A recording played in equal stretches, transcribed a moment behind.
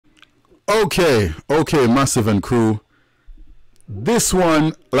Okay, Massive and crew. This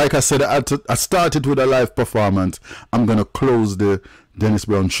one, like I said, I started with a live performance. I'm going to close the Dennis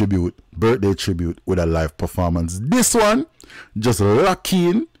Brown tribute, birthday tribute, with a live performance. This one, just lock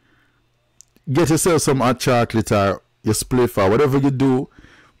in, get yourself some hot chocolate or your spliff or whatever you do,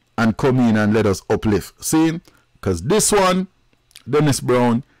 and come in and let us uplift. See? Because this one, Dennis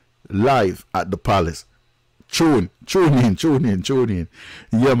Brown, live at the Palace. Tune in.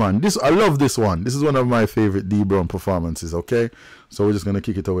 Yeah, man. I love this one. This is one of my favorite D Brown performances, okay? So we're just going to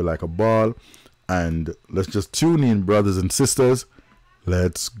kick it away like a ball. And let's just tune in, brothers and sisters.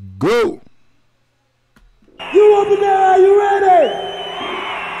 Let's go. You over there, are you ready?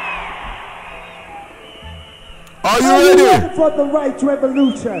 Are you ready for the right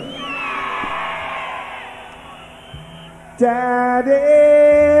revolution?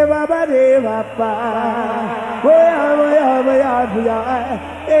 Daddy, baba, de, baba,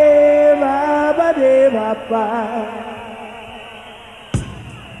 baba, de, baba.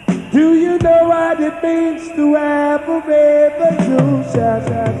 Do you know what it means to have a revolution?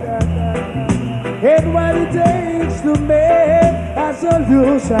 And what it takes to make a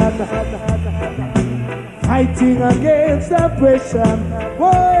solution? Fighting against oppression,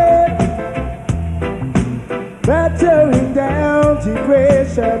 battering down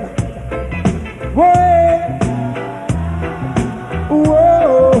depression,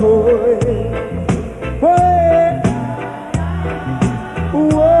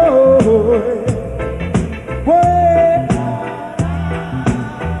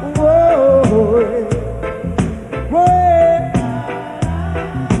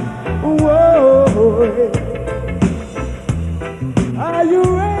 Are you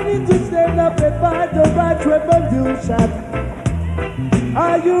ready to stand up and fight the right revolution?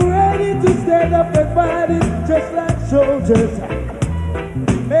 Are you ready to stand up and fight it just like soldiers?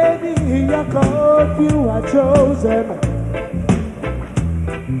 Many are called, few are chosen.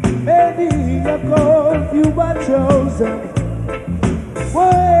 Many are called, few are chosen.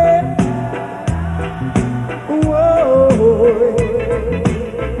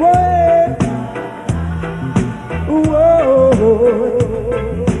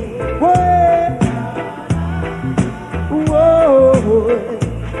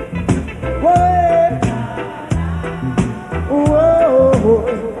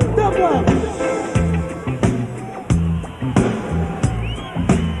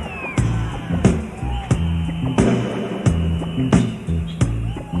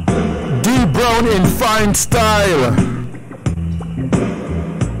 D Brown in fine style.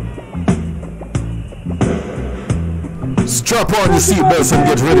 Strap on your seatbelts and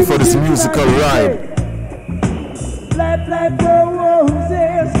get ready for this musical ride. Black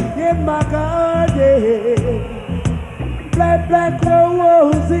roses in my garden. Black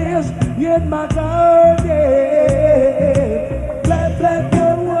roses in my garden. Black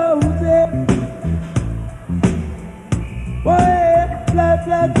roses.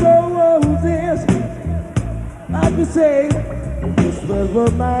 Black roses. I can say this was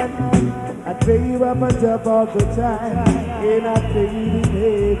a man. I play you up on top all the time, and I play it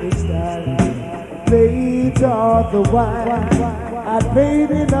in every style. Play it all the while. I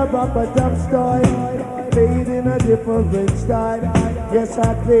played in a rubber-dub style, played in a different style. Yes,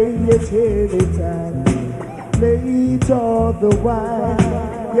 I play it anytime. Play it all the while.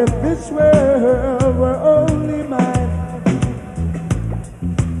 If this world were only mine,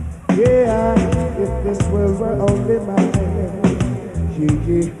 yeah, if this world were only mine.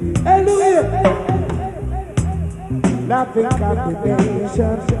 Hallelujah. Nothing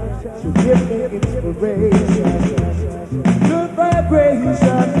combination should give me inspiration. Good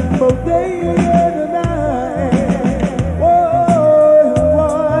vibration, both day and night.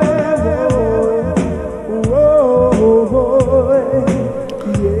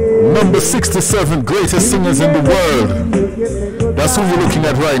 Number 67 greatest singers in the world. That's who you're looking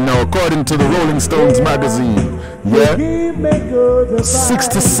at right now, according to the Rolling Stones magazine. Yeah?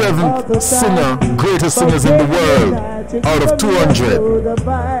 67th singer, greatest singers in the world, out of 200,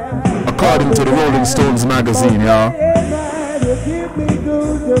 according to the Rolling Stones magazine, yeah?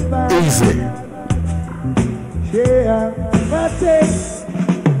 Easy.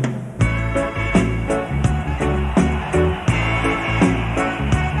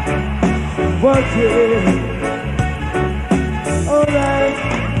 Alright.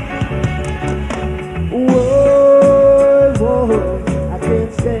 I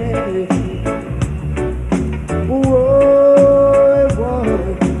can't stand it.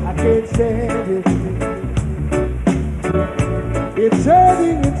 I can't stand it. It's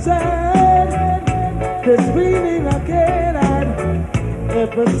hurting inside. There's feeling I can't hide.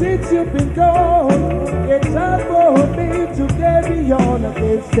 Every since you've been gone, it's hard for me to carry on. I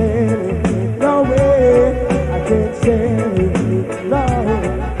can't stand it, no way. I can't stand it, no.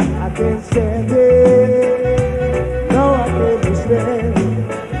 I can't stand it, no. I can't stand it.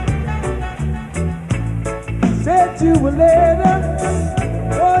 Said you were later,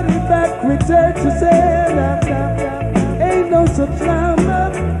 running back, return to sender. Ain't no such number.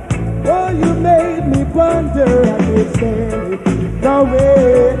 Oh, you made me wonder. I can't stand it. No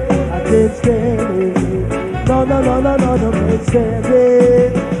way, I can't stand it. No, no, no, no, no, no, can't stand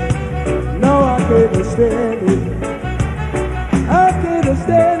it. No, I can't stand it. I can't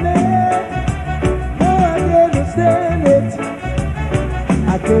stand it. No, I can't stand it.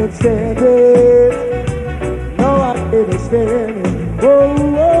 I can't stand it. No, I can't stand it. Whoa,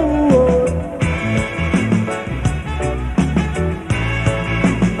 whoa, whoa.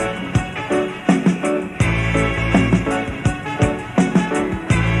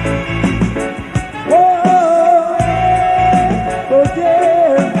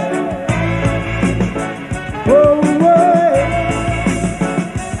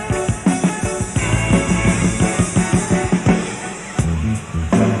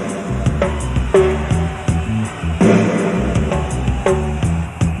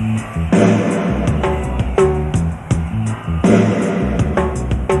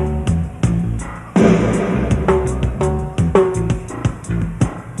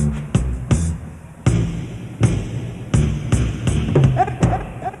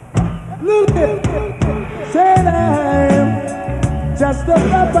 Just a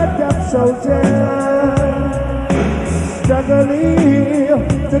rubber duck soldier, struggling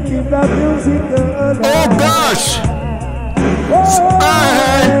to keep the music alive. Oh gosh!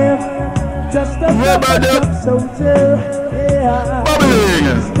 I'm just a rubber duck soldier,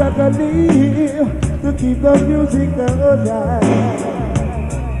 yeah. Struggling to keep the music alive.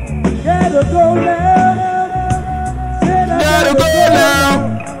 Gotta go now. Gotta go now.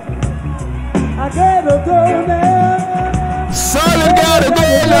 I gotta go now. Son, you gotta go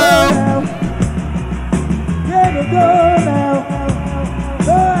now. Gotta go now.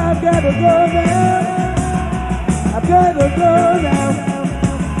 Oh, I gotta go now. I gotta go now.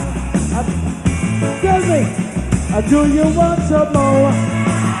 Tell me, do you want some more?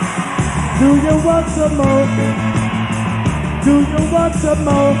 Do you want some more? Do you want some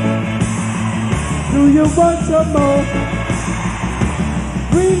more? Do you want some more?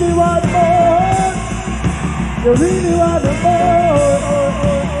 Really want more? You really want the more,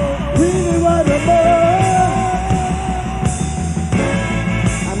 really want the more.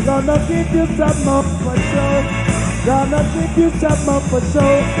 I'm gonna give you some more for sure. Gonna give you some more for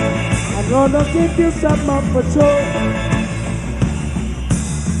sure. I'm gonna give you some more for sure.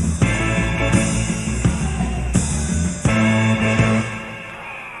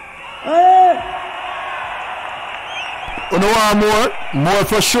 Hey! You want more? More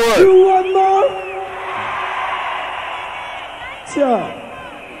for sure. You want more? Sure.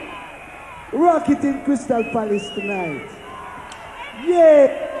 Rock it in Crystal Palace tonight. Yeah.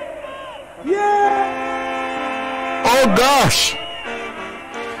 Yeah. Oh gosh.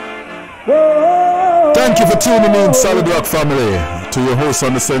 Whoa. Thank you for tuning in, Solid Rock family, to your host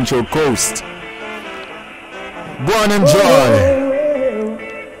on the Central Coast. Go and enjoy.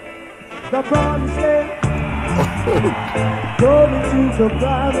 The promised land. Going to the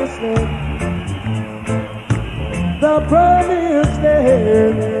promised land. The promised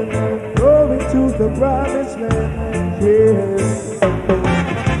land, going to the promised land, yeah.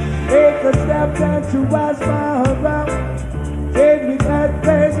 Take a step down to watch my around. Take me that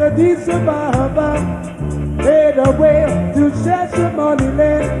place, a decent about. Made a way to Sesame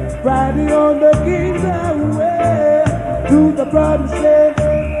land, riding on the King's Highway to the promised land,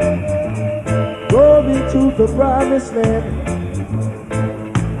 going to the promised land.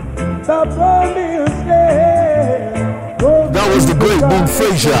 The promised land. That was the great Boom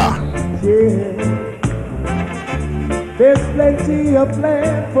Frazier. Yeah. There's plenty of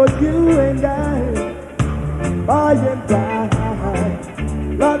land for you and I, by and by.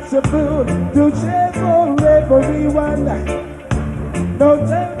 Lots of food to share for everyone. No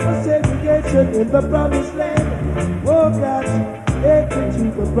time for segregation in the promised land. Oh God, enter to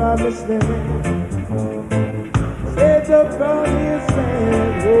the promised land. Say the promised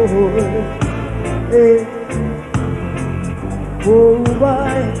land, oh, hey. Oh,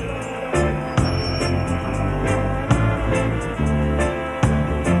 why?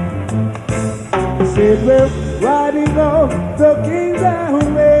 Said we're riding on the King's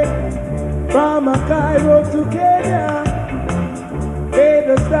Highway from Cairo to Kenya. Made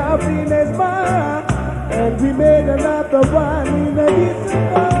a stop in Esmara, and we made another one in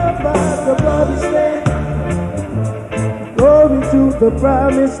December. the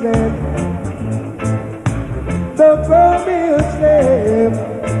promised land. The promised land.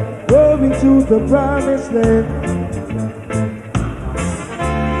 Going to the promised land.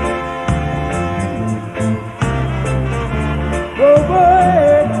 Oh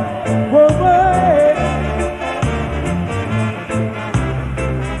boy, oh boy,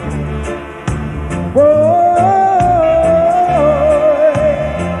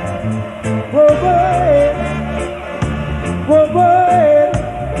 oh boy.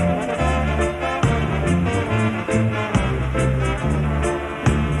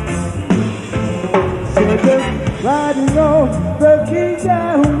 Riding on the King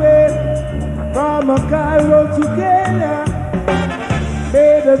Way from Cairo to Kenya,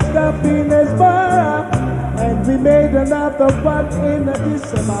 made a stop in Esbara, and we made another one in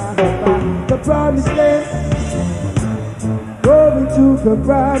December. The promised land, going to the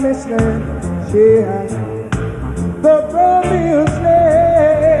promised land, yeah. The promised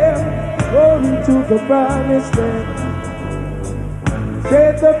land, going to the promised land,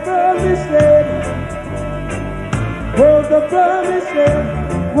 say the promised land. Oh, the promised land,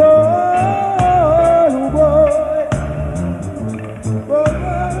 whoa, whoa, whoa,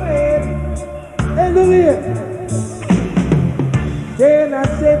 hallelujah. Then I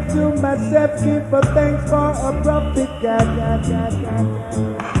said to myself, give a thanks for a prophet, God.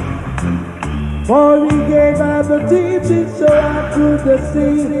 For he gave us the teaching so I could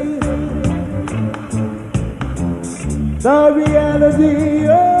see the reality,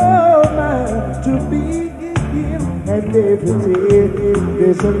 oh man, to be. And every day,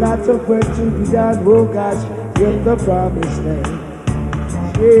 there's a lot of work to be done, oh gosh, in the promised land.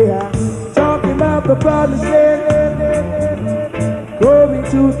 Yeah, talking about the promised land, going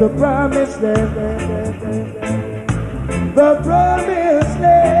to the promised land. The promised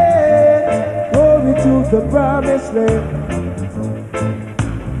land, going to the promised land.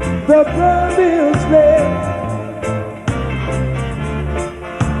 The promised land.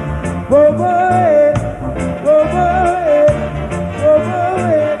 Oh boy. Oh boy, oh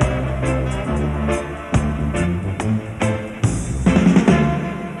boy.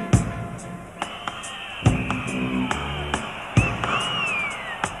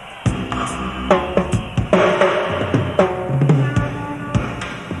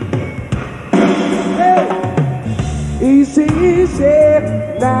 Hey. Easy,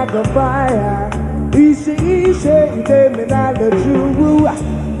 like a fire. Easy, they may not let you.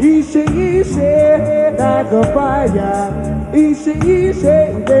 Easy, like a fire. Easy,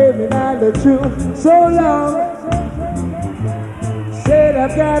 baby, not the truth. So long, said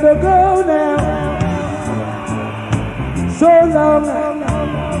I've gotta go now. So long,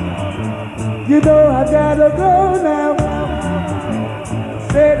 you know I gotta go now.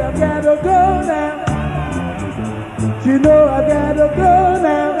 Said I gotta go now. You know I gotta go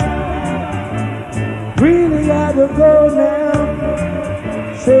now. Really gotta go now.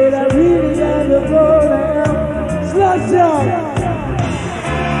 Said I really gotta go now. Slush up.